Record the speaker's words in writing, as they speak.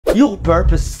Your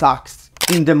purpose sucks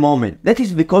in the moment. That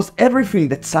is because everything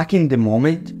that sucks in the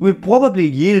moment will probably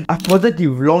yield a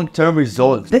positive long-term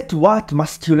result. That's what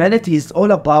masculinity is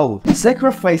all about.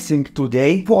 Sacrificing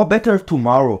today for a better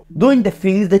tomorrow. Doing the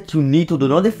things that you need to do,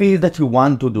 not the things that you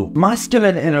want to do.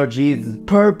 Masculine energy is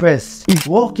purpose. Is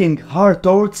working hard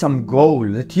towards some goal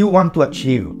that you want to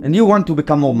achieve and you want to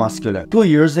become more masculine. 2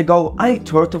 years ago, I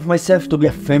thought of myself to be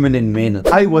a feminine man.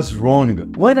 I was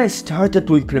wrong. When I started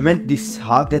to implement this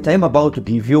hack that I'm about to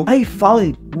give you, I found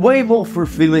way more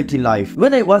fulfillment in life.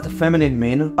 When I was a feminine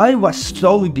man, I was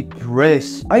so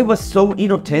depressed. I was so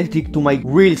inauthentic to my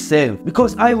real self.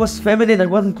 Because I was feminine, I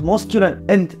wasn't masculine.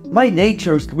 And my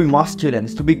nature is to be masculine,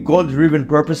 is to be goal-driven,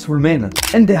 purposeful man.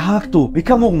 And the hack to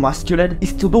become more masculine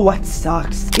is to do what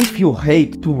sucks. If you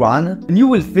hate to run, and you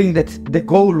will think that the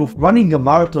goal of running a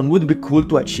marathon would be cool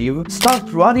to achieve,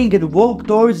 start running and work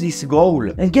towards this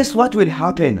goal. And guess what will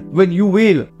happen when you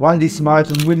will run this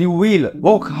marathon, when you will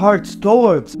work hard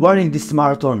towards running this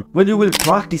marathon, when you will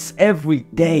practice every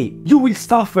day? You will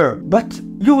suffer, but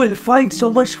you will find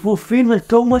so much fulfillment,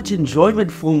 so much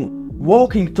enjoyment from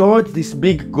working towards this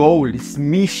big goal, this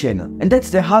mission. And that's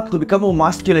the hack to become more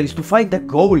masculine, is to find a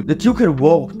goal that you can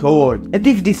work toward. And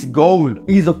if this goal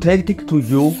is authentic to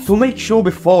you, to make sure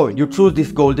before you choose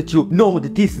this goal that you know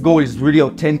that this goal is really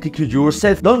authentic to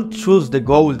yourself. Don't choose the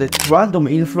goal that random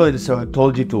influencer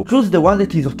told you to. Choose the one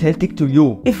that is authentic to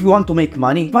you. If you want to make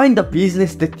money, find a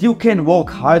business that you can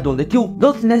work hard on, that you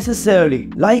don't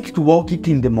necessarily like to work it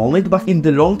in the moment, but in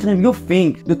the long term you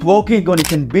think that working on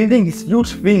it and building these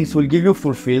huge things will give you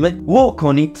fulfillment. Work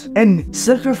on it and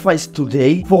sacrifice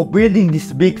today for building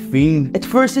this big thing. At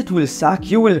first it will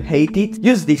suck, you will hate it,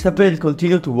 use discipline and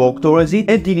continue to work towards it,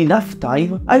 and in enough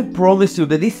time, I promise you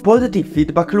that this positive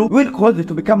feedback loop will cause you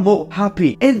to become more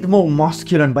happy and more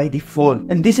masculine by default.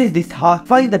 And this is this hack.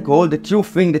 Find a goal that you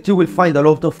think that you will find a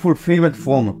lot of fulfillment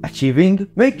from achieving.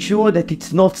 Make sure that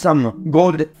it's not some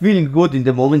goal that feeling good in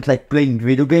the moment, like playing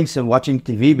video games and watching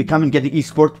TV, becoming an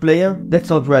esport player. That's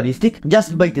not realistic.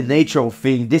 Just by the nature of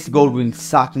things, this goal will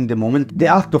suck in the moment. The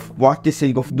act of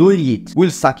practicing, of doing it, will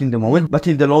suck in the moment, but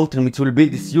in the long term it will be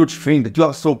this huge thing that you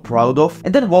are so proud of.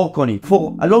 And then work on it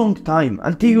for a long time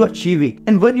until you achieve it.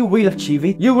 And when you will achieve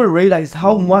it, you will realize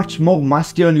how much more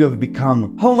masculine you have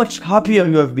become, how much happier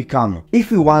you have become.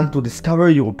 If you want to discover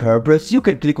your purpose, you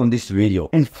can click on this video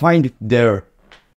and find it there.